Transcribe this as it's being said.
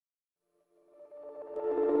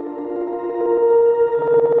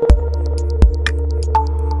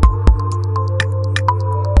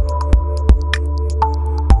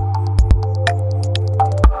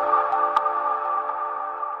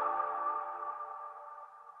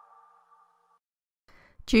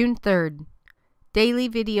June 3rd. Daily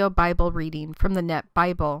Video Bible Reading from the Net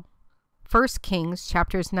Bible. 1 Kings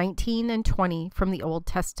chapters 19 and 20 from the Old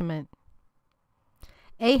Testament.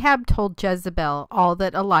 Ahab told Jezebel all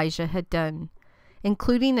that Elijah had done,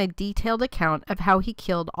 including a detailed account of how he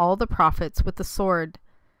killed all the prophets with the sword.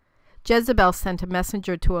 Jezebel sent a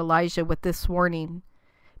messenger to Elijah with this warning: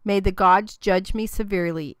 "May the gods judge me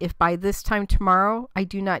severely if by this time tomorrow I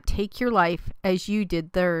do not take your life as you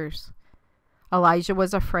did theirs." Elijah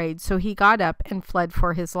was afraid, so he got up and fled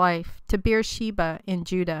for his life to Beer Sheba in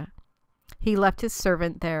Judah. He left his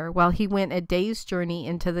servant there while he went a day's journey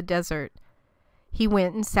into the desert. He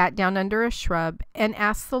went and sat down under a shrub and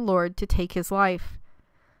asked the Lord to take his life.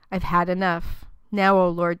 "I've had enough. Now, O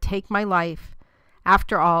Lord, take my life.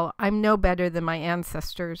 After all, I'm no better than my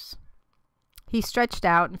ancestors." He stretched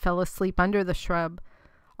out and fell asleep under the shrub.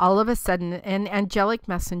 All of a sudden, an angelic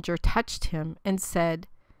messenger touched him and said,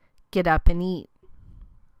 "Get up and eat."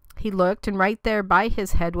 He looked, and right there by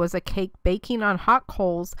his head was a cake baking on hot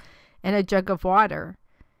coals and a jug of water.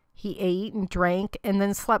 He ate and drank and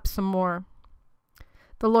then slept some more.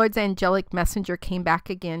 The Lord's angelic messenger came back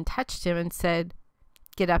again, touched him, and said,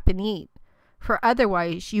 "Get up and eat, for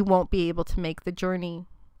otherwise you won't be able to make the journey."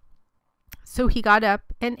 So he got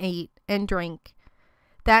up and ate and drank.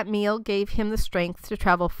 That meal gave him the strength to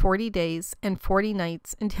travel 40 days and 40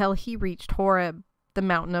 nights until he reached Horeb, the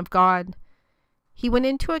mountain of God. He went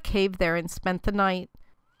into a cave there and spent the night.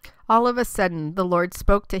 All of a sudden, the Lord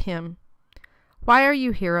spoke to him. "Why are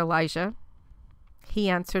you here, Elijah?" He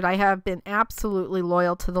answered, "I have been absolutely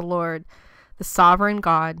loyal to the Lord, the sovereign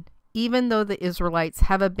God, even though the Israelites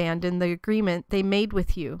have abandoned the agreement they made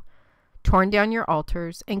with you, torn down your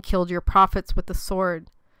altars, and killed your prophets with the sword.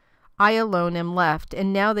 I alone am left,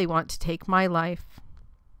 and now they want to take my life."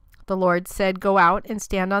 The Lord said, "Go out and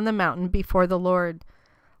stand on the mountain before the Lord.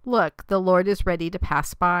 Look, the Lord is ready to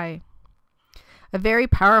pass by." A very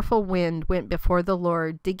powerful wind went before the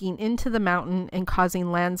Lord, digging into the mountain and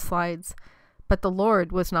causing landslides, but the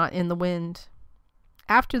Lord was not in the wind.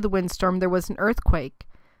 After the windstorm there was an earthquake,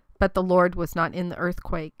 but the Lord was not in the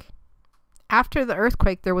earthquake. After the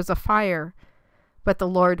earthquake there was a fire, but the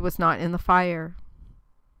Lord was not in the fire.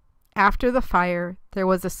 After the fire there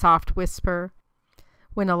was a soft whisper.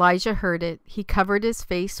 When Elijah heard it, he covered his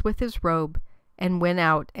face with his robe and went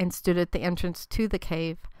out and stood at the entrance to the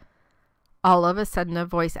cave. All of a sudden a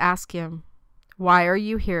voice asked him, "Why are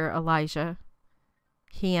you here, Elijah?"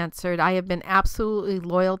 He answered, "I have been absolutely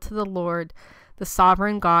loyal to the Lord, the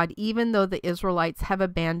sovereign God, even though the Israelites have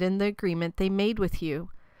abandoned the agreement they made with you,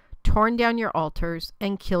 torn down your altars,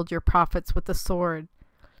 and killed your prophets with the sword.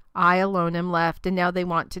 I alone am left, and now they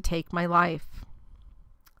want to take my life."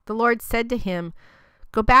 The Lord said to him,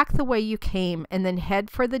 "Go back the way you came, and then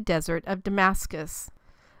head for the desert of Damascus.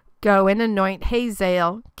 Go and anoint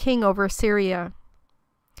Hazael king over Syria.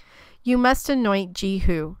 You must anoint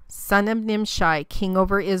Jehu, son of Nimshi, king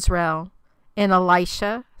over Israel, and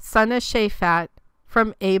Elisha, son of Shaphat,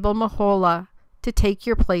 from Abel-Meholah, to take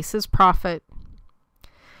your place as prophet.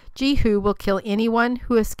 Jehu will kill anyone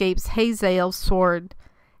who escapes Hazael's sword,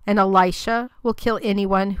 and Elisha will kill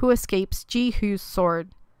anyone who escapes Jehu's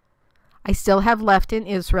sword. I still have left in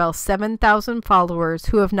Israel 7,000 followers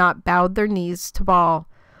who have not bowed their knees to Baal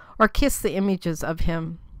or kissed the images of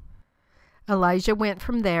him." Elijah went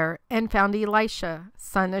from there and found Elisha,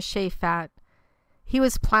 son of Shaphat. He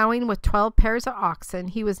was plowing with 12 pairs of oxen.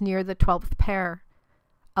 He was near the 12th pair.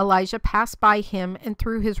 Elijah passed by him and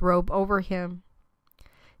threw his robe over him.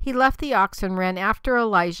 He left the oxen, ran after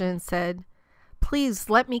Elijah, and said,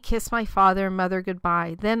 "Please let me kiss my father and mother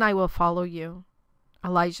goodbye, then I will follow you."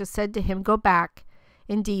 Elijah said to him, "Go back.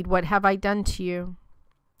 Indeed, what have I done to you?"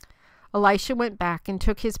 Elisha went back and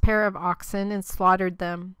took his pair of oxen and slaughtered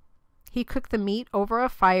them. He cooked the meat over a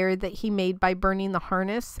fire that he made by burning the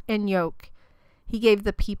harness and yoke. He gave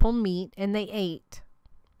the people meat, and they ate.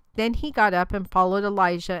 Then he got up and followed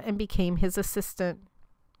Elijah and became his assistant.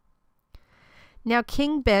 Now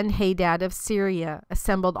King Ben-Hadad of Syria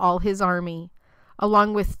assembled all his army,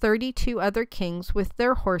 along with 32 other kings with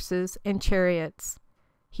their horses and chariots.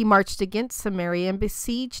 He marched against Samaria and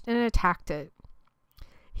besieged and attacked it.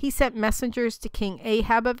 He sent messengers to King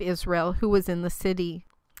Ahab of Israel, who was in the city.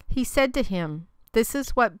 He said to him, "This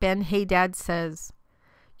is what Ben-Hadad says: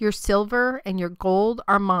 Your silver and your gold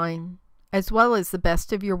are mine, as well as the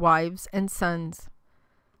best of your wives and sons."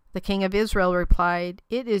 The king of Israel replied,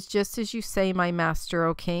 "It is just as you say, my master,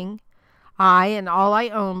 O king. I and all I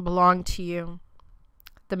own belong to you."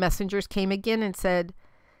 The messengers came again and said,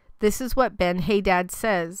 "This is what Ben-Hadad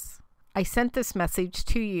says: I sent this message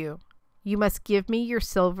to you. You must give me your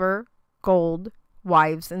silver, gold,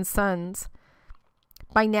 wives, and sons."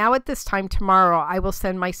 By now at this time tomorrow I will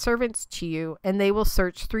send my servants to you, and they will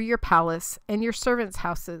search through your palace and your servants'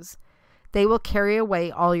 houses. They will carry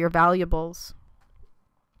away all your valuables."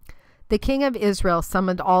 The king of Israel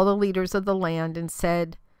summoned all the leaders of the land and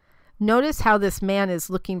said, "Notice how this man is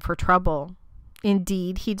looking for trouble.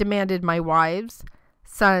 Indeed, he demanded my wives,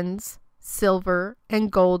 sons, silver,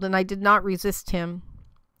 and gold, and I did not resist him."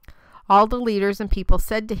 All the leaders and people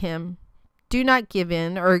said to him, "Do not give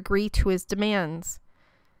in or agree to his demands."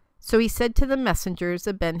 So he said to the messengers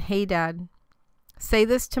of Ben-Hadad, "Say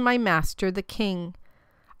this to my master, the king.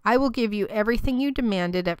 I will give you everything you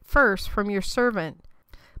demanded at first from your servant,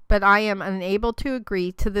 but I am unable to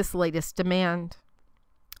agree to this latest demand."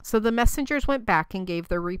 So the messengers went back and gave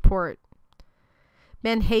their report.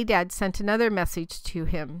 Ben-Hadad sent another message to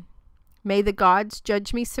him. "May the gods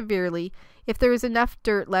judge me severely if there is enough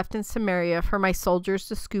dirt left in Samaria for my soldiers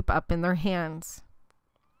to scoop up in their hands."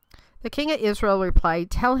 The king of Israel replied,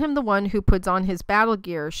 "Tell him the one who puts on his battle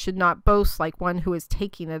gear should not boast like one who is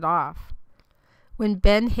taking it off." When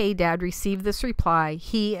Ben-Hadad received this reply,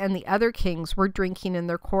 he and the other kings were drinking in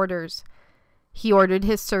their quarters. He ordered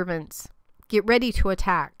his servants, "Get ready to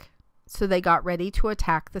attack." So they got ready to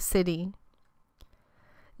attack the city.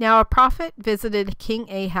 Now a prophet visited King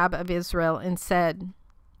Ahab of Israel and said,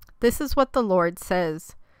 "This is what the Lord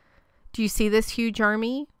says. Do you see this huge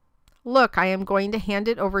army? Look, I am going to hand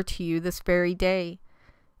it over to you this very day.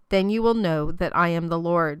 Then you will know that I am the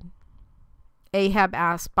Lord." Ahab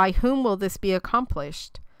asked, "By whom will this be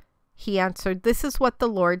accomplished?" He answered, "This is what the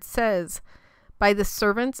Lord says, by the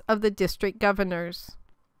servants of the district governors."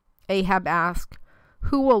 Ahab asked,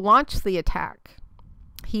 "Who will launch the attack?"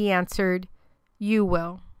 He answered, "You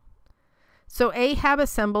will." So Ahab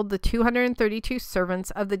assembled the 232 servants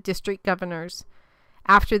of the district governors.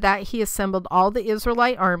 After that he assembled all the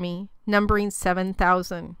Israelite army, numbering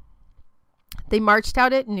 7,000. They marched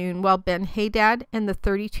out at noon while Ben-Hadad and the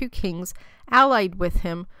 32 kings allied with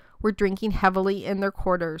him were drinking heavily in their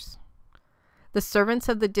quarters. The servants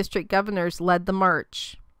of the district governors led the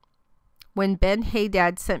march. When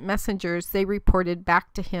Ben-Hadad sent messengers, they reported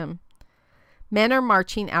back to him, "Men are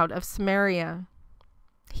marching out of Samaria."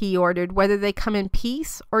 He ordered, "Whether they come in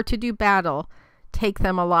peace or to do battle, take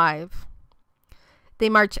them alive." They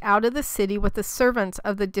marched out of the city with the servants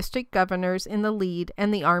of the district governors in the lead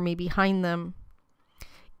and the army behind them.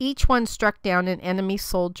 Each one struck down an enemy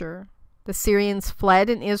soldier. The Syrians fled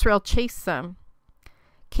and Israel chased them.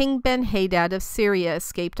 King Ben-Hadad of Syria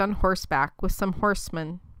escaped on horseback with some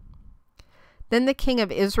horsemen. Then the king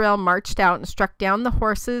of Israel marched out and struck down the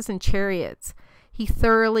horses and chariots. He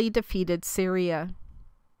thoroughly defeated Syria.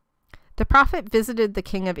 The prophet visited the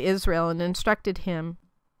king of Israel and instructed him,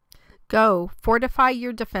 "Go, fortify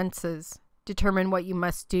your defenses. Determine what you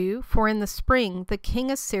must do, for in the spring the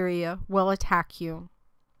king of Syria will attack you."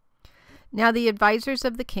 Now the advisers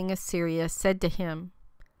of the king of Syria said to him,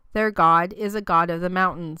 "Their God is a God of the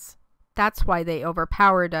mountains. That's why they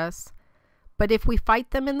overpowered us. But if we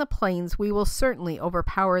fight them in the plains, we will certainly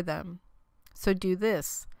overpower them. So do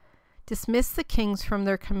this. Dismiss the kings from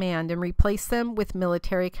their command and replace them with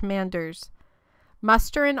military commanders.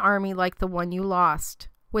 Muster an army like the one you lost,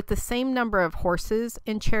 with the same number of horses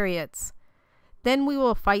and chariots. Then we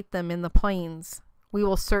will fight them in the plains. We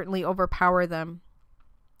will certainly overpower them."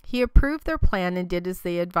 He approved their plan and did as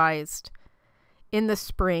they advised. In the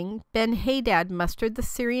spring, Ben-Hadad mustered the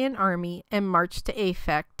Syrian army and marched to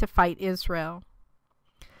Aphek to fight Israel.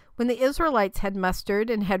 When the Israelites had mustered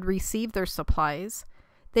and had received their supplies,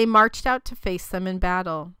 they marched out to face them in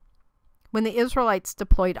battle. When the Israelites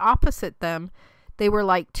deployed opposite them, they were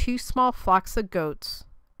like 2 small flocks of goats,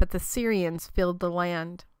 but the Syrians filled the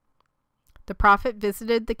land. The prophet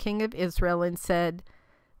visited the king of Israel and said,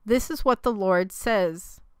 "This is what the Lord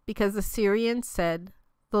says," because the Syrians said,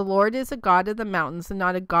 "The Lord is a God of the mountains and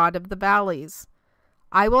not a God of the valleys.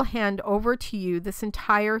 I will hand over to you this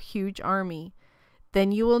entire huge army.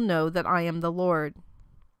 Then you will know that I am the Lord."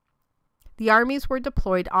 The armies were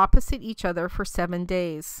deployed opposite each other for 7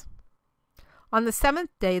 days. On the 7th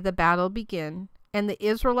day the battle began, and the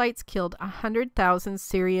Israelites killed 100,000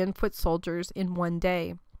 Syrian foot soldiers in 1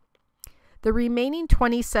 day. The remaining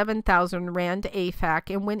 27,000 ran to Aphek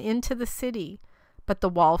and went into the city, but the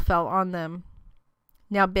wall fell on them.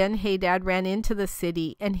 Now Ben-Hadad ran into the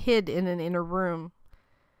city and hid in an inner room.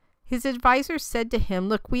 His advisors said to him,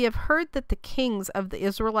 "Look, we have heard that the kings of the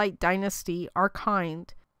Israelite dynasty are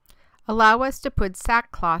kind. Allow us to put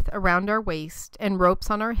sackcloth around our waist and ropes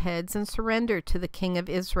on our heads and surrender to the king of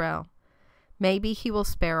Israel. Maybe he will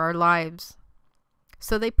spare our lives."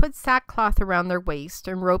 So they put sackcloth around their waist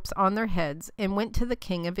and ropes on their heads and went to the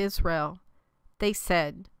king of Israel. They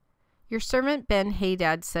said, "Your servant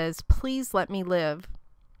Ben-Hadad says, 'Please let me live.'"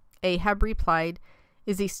 Ahab replied,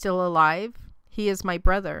 "Is he still alive? He is my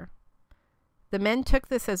brother." The men took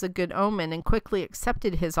this as a good omen and quickly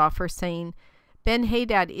accepted his offer, saying,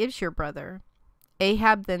 "Ben-Hadad is your brother."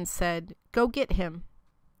 Ahab then said, "Go get him."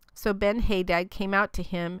 So Ben-Hadad came out to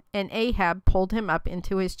him, and Ahab pulled him up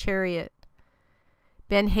into his chariot.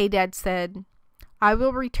 Ben-Hadad said, "I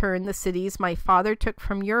will return the cities my father took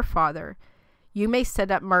from your father. You may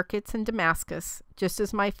set up markets in Damascus, just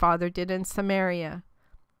as my father did in Samaria."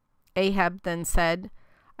 Ahab then said,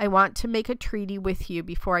 "I want to make a treaty with you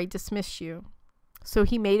before I dismiss you." So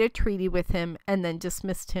he made a treaty with him and then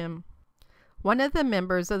dismissed him. One of the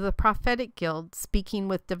members of the prophetic guild, speaking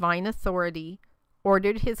with divine authority,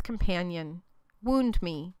 ordered his companion, "Wound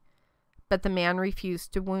me." But the man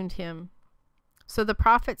refused to wound him. So the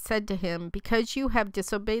prophet said to him, "Because you have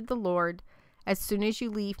disobeyed the Lord, as soon as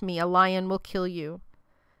you leave me, a lion will kill you."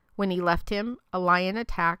 When he left him, a lion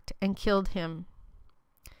attacked and killed him.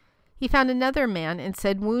 He found another man and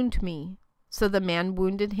said, "Wound me." So the man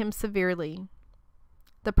wounded him severely.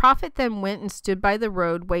 The prophet then went and stood by the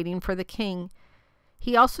road waiting for the king.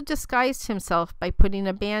 He also disguised himself by putting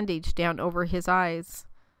a bandage down over his eyes.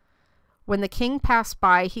 When the king passed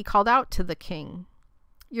by, he called out to the king,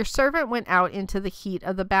 "Your servant went out into the heat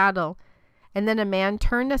of the battle, and then a man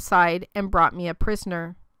turned aside and brought me a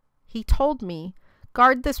prisoner. He told me,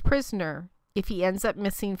 'Guard this prisoner. If he ends up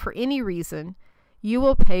missing for any reason, you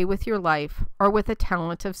will pay with your life or with a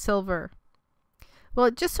talent of silver.' Well,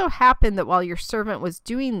 it just so happened that while your servant was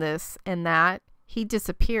doing this and that, he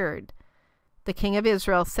disappeared." The king of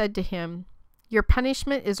Israel said to him, "Your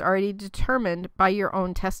punishment is already determined by your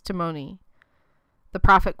own testimony." The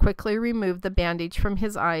prophet quickly removed the bandage from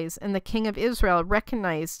his eyes, and the king of Israel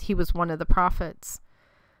recognized he was one of the prophets.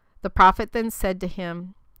 The prophet then said to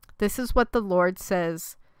him, "This is what the Lord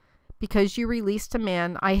says. Because you released a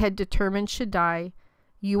man I had determined should die,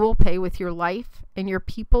 you will pay with your life, and your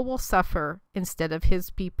people will suffer instead of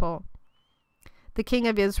his people." The king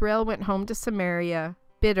of Israel went home to Samaria,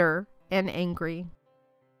 bitter and angry.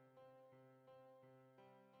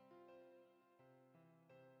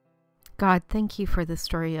 God, thank you for the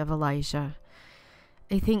story of Elijah.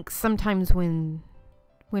 I think sometimes when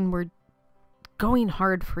we're going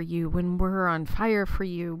hard for you, when we're on fire for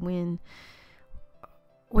you, when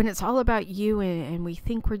it's all about you and we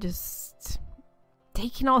think we're just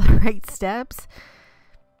taking all the right steps,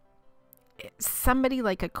 somebody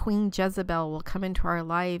like a Queen Jezebel will come into our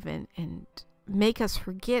life and make us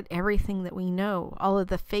forget everything that we know, all of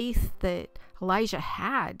the faith that Elijah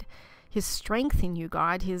had, his strength in you,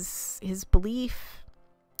 God, his belief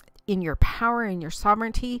in your power and your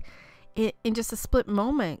sovereignty. In just a split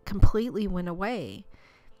moment, completely went away.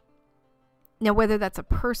 Now, whether that's a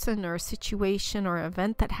person or a situation or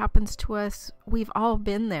event that happens to us, we've all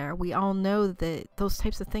been there. We all know that those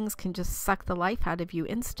types of things can just suck the life out of you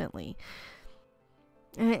instantly.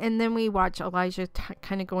 And then we watch Elijah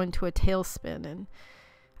kind of go into a tailspin. And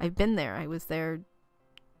I've been there. I was there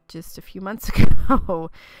just a few months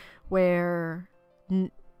ago where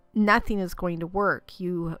nothing is going to work.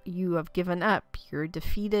 You have given up. You're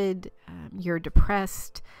defeated. You're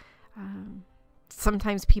depressed.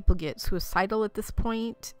 Sometimes people get suicidal at this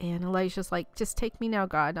point, and Elijah's like, "Just take me now,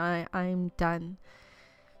 God. I'm done."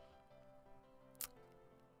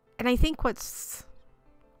 And I think what's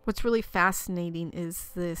really fascinating is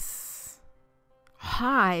this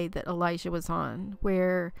high that Elijah was on,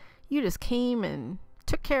 where you just came and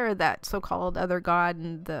took care of that so-called other god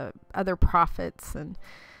and the other prophets and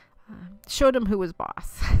showed him who was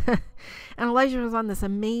boss. And Elijah was on this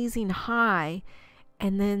amazing high.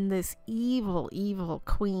 And then this evil, evil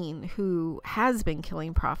queen who has been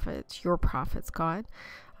killing prophets, your prophets, God,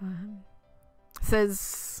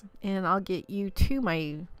 says, "And I'll get you too,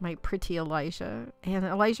 my pretty Elijah." And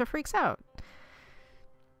Elijah freaks out.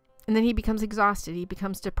 And then he becomes exhausted. He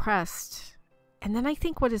becomes depressed. And then I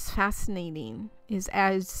think what is fascinating is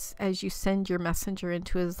as you send your messenger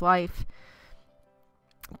into his life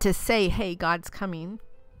to say, "Hey, God's coming,"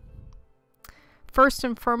 first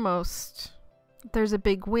and foremost, there's a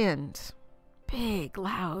big wind, big,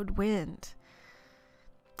 loud wind.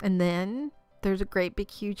 And then there's a great, big,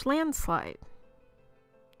 huge landslide.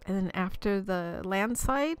 And then after the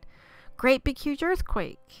landslide, great, big, huge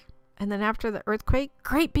earthquake. And then after the earthquake,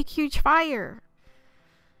 great, big, huge fire.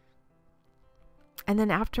 And then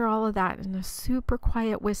after all of that, in a super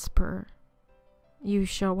quiet whisper, you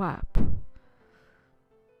show up.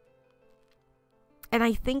 And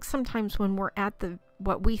I think sometimes when we're at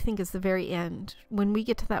what we think is the very end, when we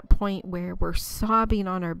get to that point where we're sobbing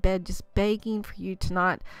on our bed, just begging for you to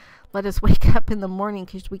not Let us wake up in the morning,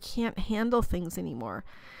 because we can't handle things anymore.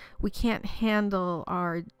 We can't handle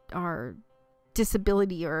our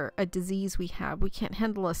disability or a disease we have. We can't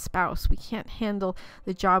handle a spouse. We can't handle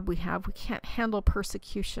the job we have. We can't handle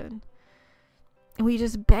persecution. And we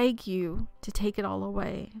just beg you to take it all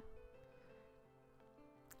away.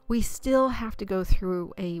 We still have to go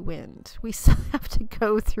through a wind. We still have to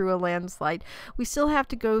go through a landslide. We still have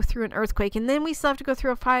to go through an earthquake. And then we still have to go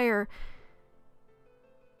through a fire.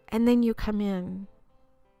 And then you come in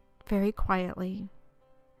very quietly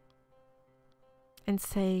and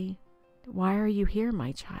say, why are you here,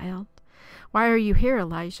 my child? Why are you here,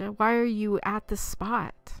 Elijah? Why are you at this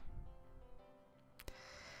spot?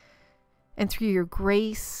 And through your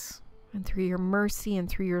grace and through your mercy and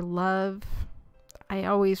through your love, I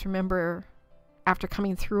always remember after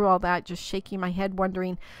coming through all that, just shaking my head,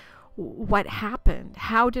 wondering what happened.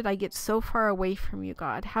 How did I get so far away from you,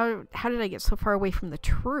 God? How did I get so far away from the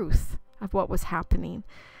truth of what was happening?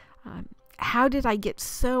 How did I get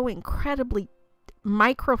so incredibly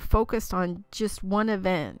micro-focused on just one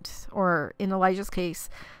event, or in Elijah's case,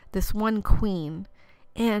 this one queen?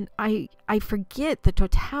 And I forget the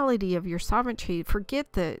totality of your sovereignty,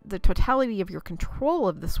 forget the totality of your control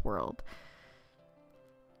of this world.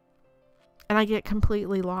 And I get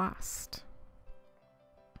completely lost.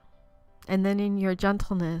 And then in your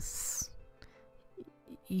gentleness,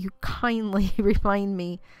 you kindly remind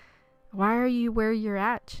me, why are you where you're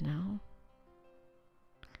at,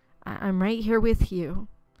 I'm right here with you.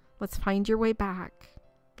 Let's find your way back.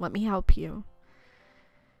 Let me help you.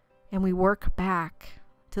 And we work back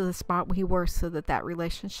to the spot we were so that that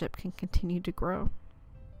relationship can continue to grow.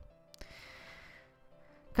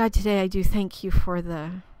 God, today I do thank you for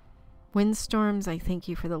the windstorms. I thank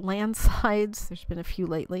you for the landslides. There's been a few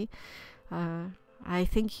lately. I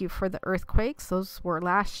thank you for the earthquakes. Those were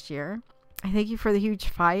last year. I thank you for the huge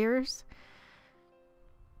fires,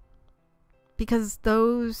 because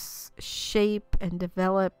those shape and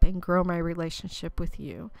develop and grow my relationship with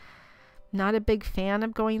you. Not a big fan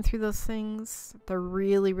of going through those things. They're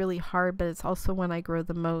really, really hard, but it's also when I grow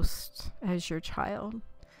the most as your child.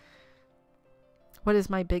 What is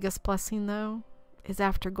my biggest blessing, though, is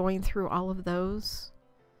after going through all of those,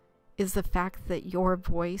 is the fact that your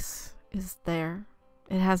voice is there.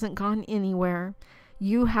 It hasn't gone anywhere.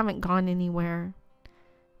 You haven't gone anywhere.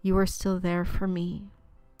 You are still there for me.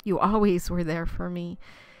 You always were there for me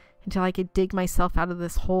until I could dig myself out of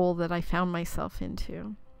this hole that I found myself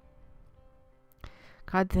into.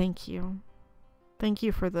 God, thank you. Thank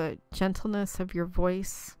you for the gentleness of your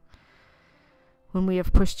voice when we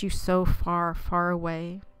have pushed you so far, far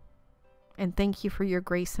away. And thank you for your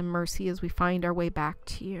grace and mercy as we find our way back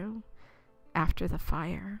to you after the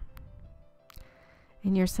fire.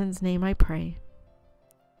 In your Son's name I pray.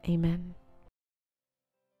 Amen.